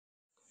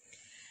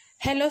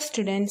Hello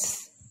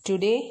students,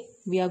 today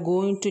we are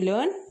going to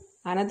learn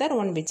another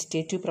one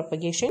vegetative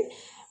propagation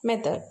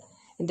method.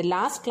 In the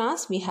last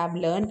class we have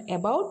learned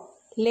about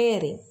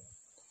layering,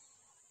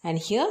 and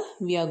here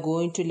we are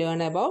going to learn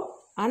about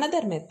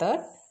another method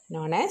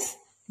known as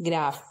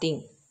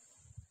grafting.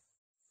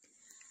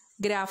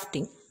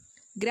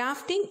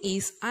 Grafting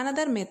is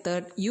another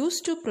method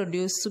used to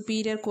produce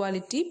superior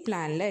quality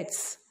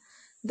plantlets.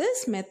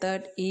 This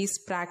method is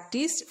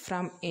practiced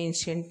from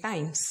ancient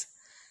times.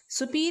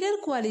 Superior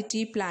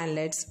quality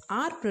plantlets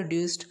are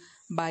produced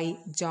by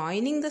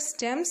joining the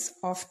stems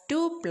of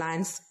two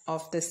plants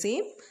of the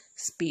same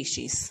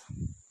species.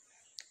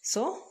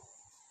 So,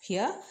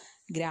 here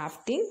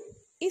grafting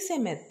is a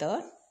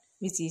method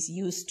which is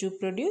used to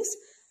produce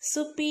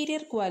superior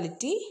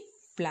quality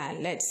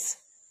plantlets.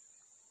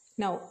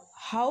 Now,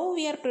 how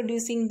we are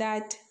producing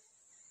that?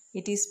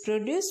 It is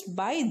produced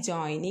by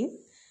joining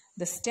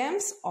the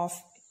stems of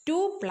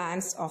two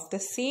plants of the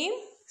same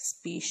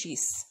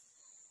species.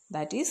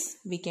 That is,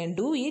 we can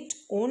do it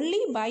only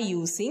by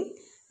using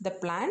the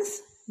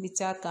plants which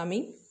are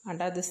coming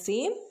under the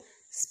same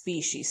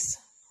species,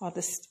 or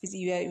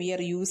we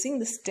are using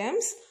the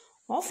stems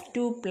of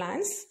two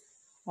plants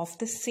of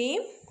the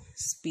same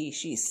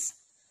species.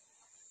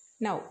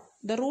 Now,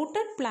 the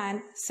rooted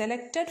plant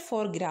selected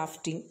for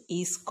grafting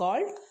is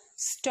called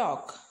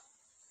stalk.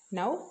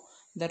 Now,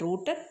 the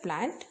rooted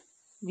plant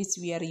which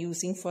we are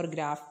using for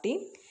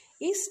grafting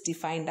is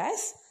defined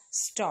as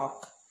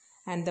stalk,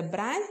 and the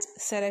branch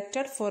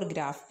selected for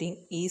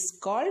grafting is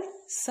called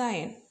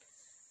scion.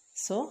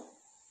 So,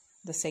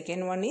 the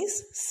second one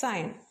is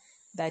scion.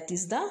 That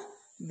is the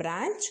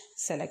branch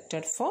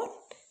selected for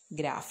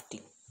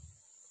grafting.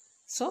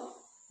 So,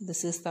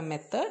 this is the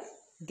method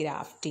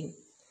grafting.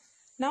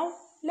 Now,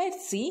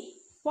 let's see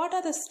what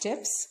are the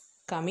steps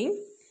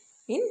coming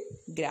in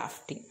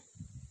grafting.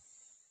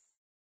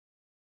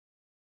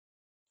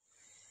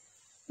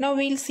 Now,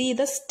 we'll see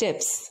the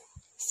steps.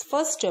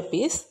 First step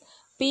is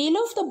peel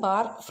off the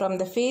bark from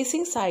the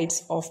facing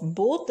sides of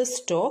both the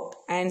stalk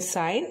and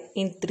scion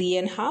in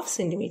 3.5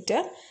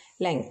 cm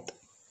length.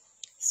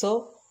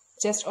 So,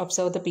 just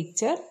observe the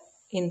picture.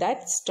 In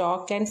that,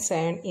 stalk and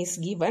scion is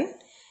given.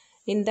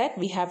 In that,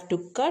 we have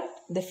to cut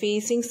the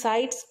facing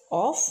sides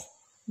of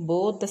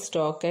both the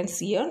stalk and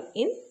scion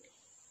in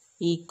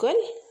equal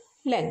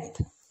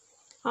length.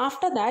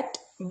 After that,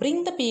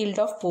 bring the peeled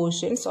off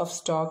portions of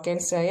stalk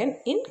and scion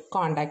in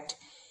contact.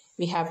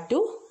 We have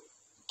to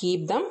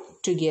keep them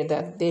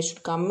together. They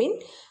should come in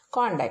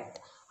contact.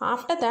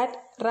 After that,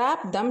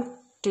 wrap them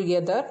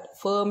together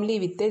firmly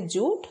with a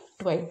jute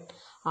twine.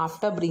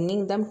 After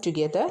bringing them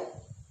together,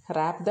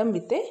 wrap them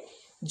with a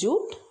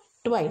jute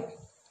twine.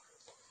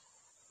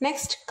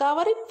 Next,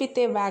 cover it with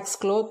a wax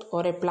cloth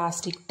or a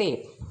plastic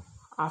tape.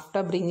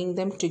 After bringing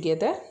them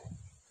together,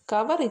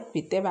 cover it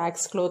with a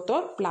wax cloth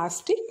or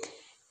plastic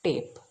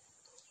tape.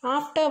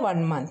 After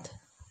 1 month,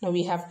 now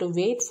we have to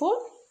wait for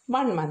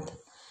 1 month.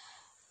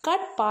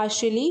 Cut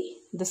partially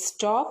the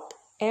stalk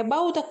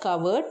above the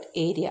covered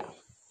area.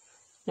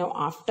 Now,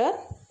 after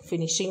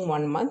finishing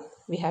 1 month,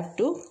 we have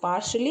to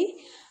partially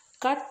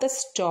cut the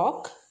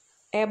stalk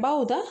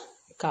above the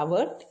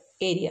covered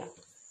area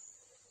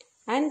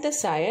and the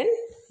scion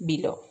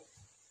below.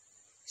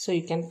 So,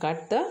 you can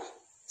cut the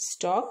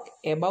stalk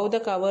above the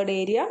covered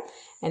area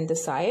and the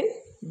scion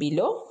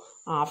below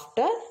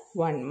after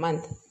 1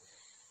 month.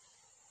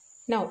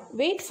 Now,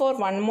 wait for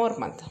 1 more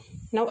month.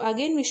 Now,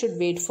 again we should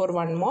wait for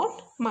 1 more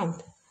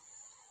month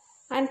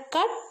and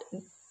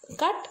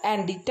cut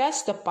and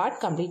detach the part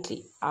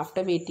completely.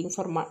 After waiting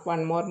for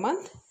 1 more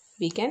month,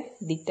 we can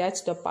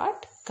detach the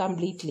part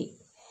completely.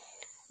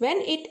 When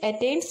it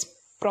attains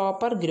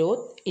proper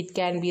growth, it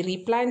can be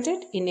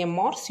replanted in a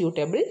more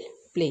suitable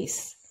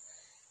place.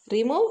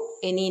 Remove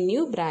any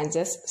new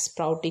branches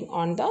sprouting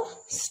on the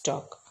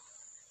stalk.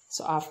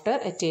 So, after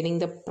attaining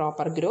the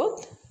proper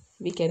growth,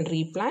 we can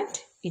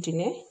replant it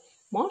in a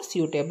more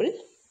suitable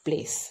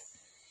place.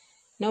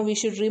 Now, we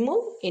should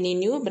remove any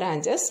new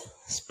branches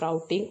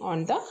sprouting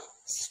on the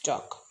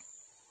stalk.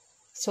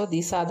 So,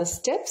 these are the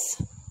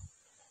steps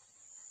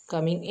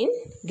coming in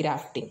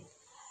grafting.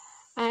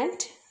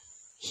 And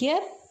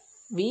here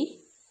we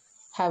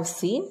have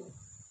seen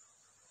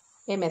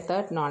a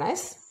method known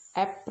as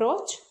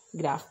approach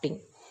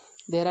grafting.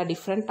 There are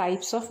different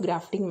types of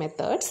grafting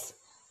methods.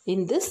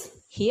 In this,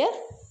 here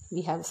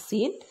we have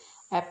seen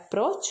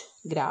approach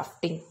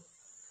grafting.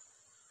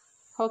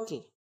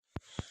 Okay.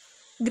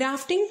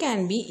 Grafting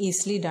can be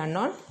easily done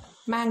on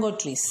mango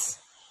trees.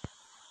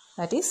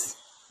 That is,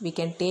 we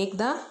can take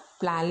the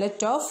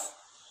plantlet of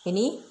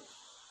any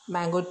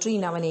mango tree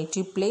in our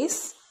native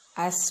place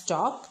as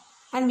stalk,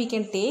 and we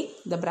can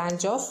take the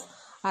branch of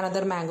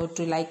another mango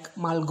tree like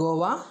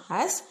Malgova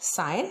as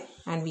scion,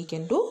 and we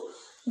can do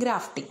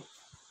grafting.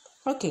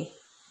 Okay.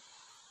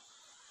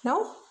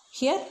 Now,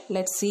 here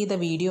let's see the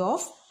video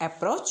of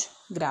approach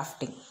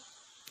grafting.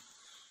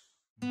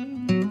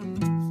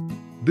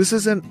 This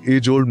is an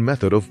age-old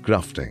method of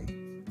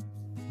grafting.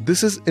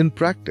 This is in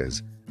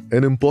practice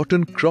an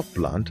important crop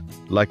plant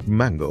like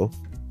mango,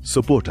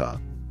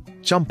 sapota,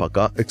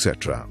 champaka,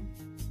 etc.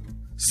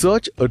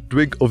 Search a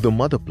twig of the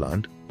mother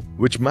plant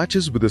which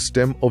matches with the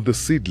stem of the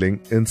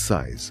seedling in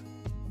size.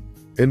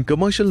 In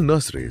commercial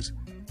nurseries,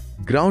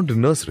 ground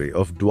nursery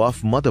of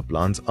dwarf mother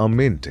plants are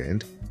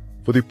maintained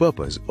for the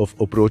purpose of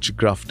approach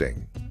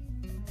grafting.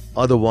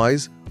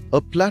 Otherwise,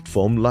 a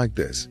platform like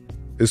this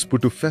is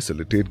put to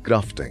facilitate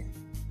grafting.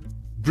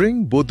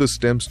 Bring both the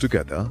stems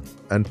together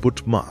and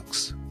put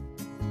marks.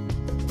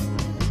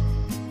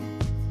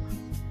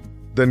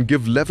 Then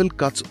give level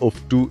cuts of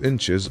 2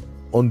 inches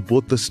on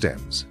both the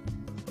stems.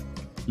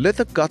 Let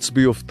the cuts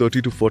be of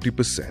 30 to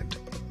 40%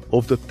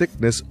 of the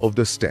thickness of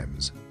the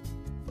stems.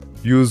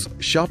 Use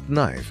sharp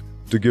knife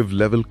to give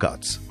level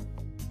cuts.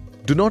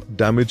 Do not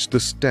damage the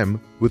stem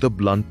with a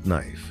blunt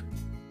knife.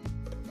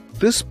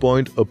 This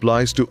point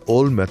applies to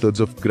all methods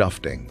of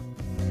grafting.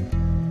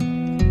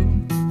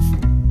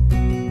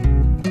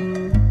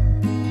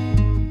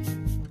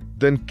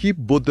 Then keep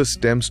both the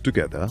stems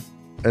together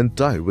and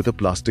tie with a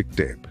plastic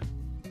tape.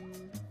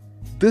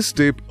 This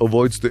tape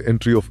avoids the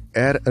entry of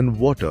air and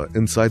water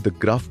inside the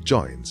graft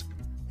joints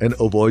and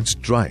avoids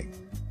drying.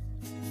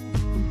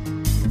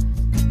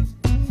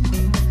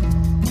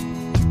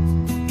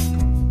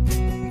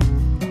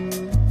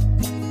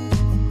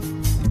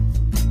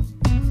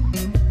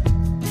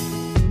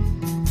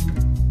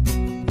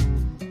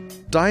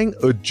 Tying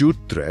a jute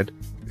thread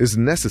is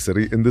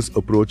necessary in this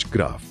approach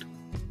graft,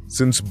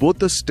 since both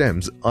the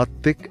stems are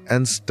thick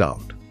and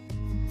stout.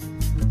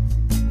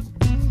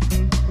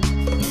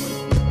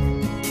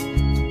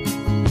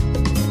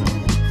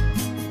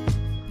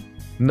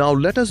 Now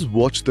let us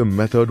watch the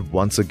method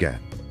once again.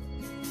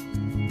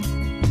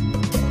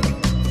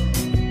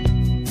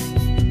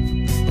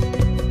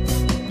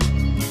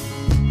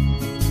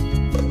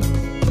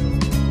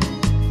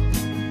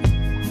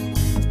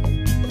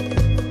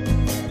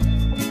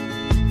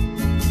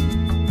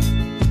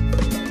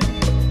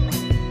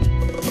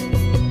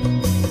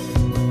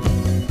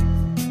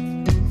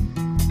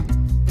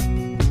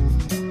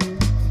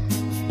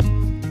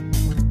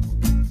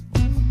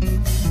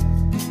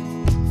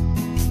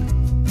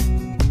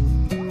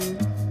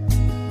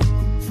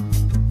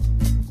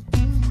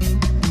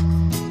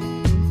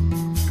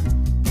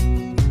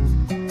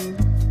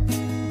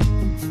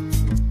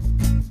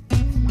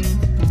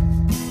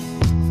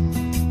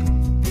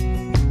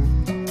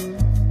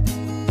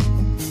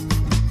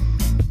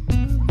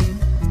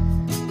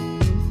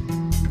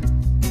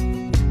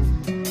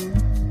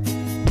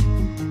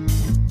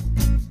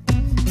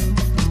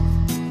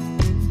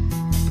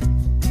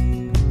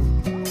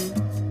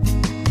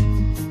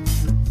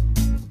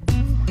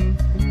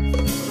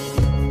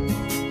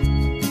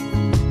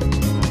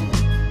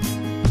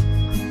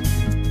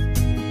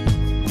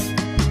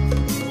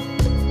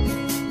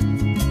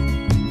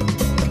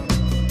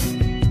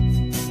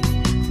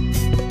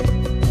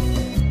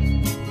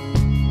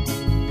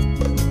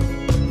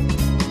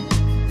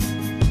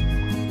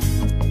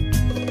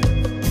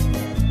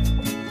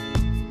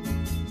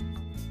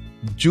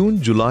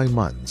 June-July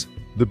months,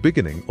 the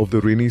beginning of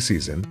the rainy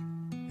season,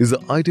 is the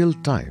ideal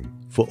time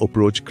for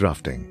approach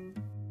grafting.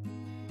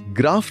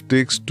 Graft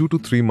takes 2 to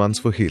 3 months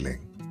for healing.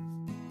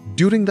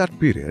 During that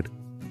period,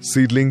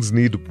 seedlings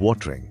need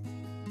watering.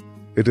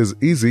 It is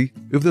easy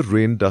if the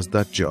rain does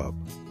that job.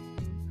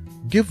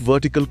 Give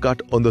vertical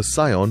cut on the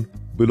scion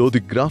below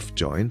the graft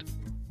joint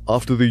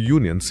after the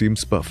union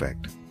seems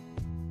perfect.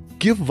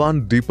 Give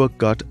one deeper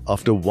cut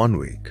after 1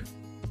 week.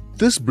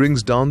 This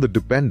brings down the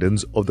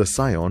dependence of the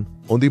scion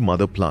on the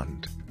mother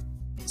plant.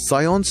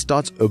 Scion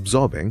starts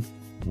absorbing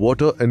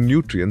water and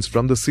nutrients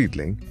from the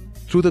seedling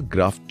through the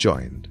graft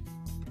joint.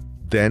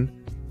 Then,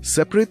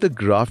 separate the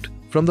graft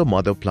from the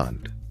mother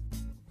plant.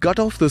 Cut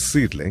off the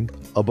seedling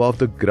above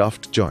the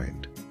graft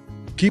joint.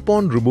 Keep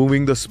on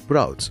removing the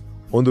sprouts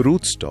on the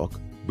rootstock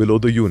below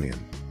the union.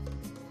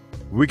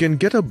 We can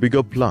get a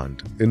bigger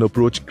plant in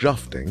approach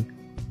grafting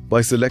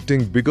by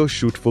selecting bigger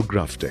shoot for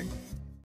grafting.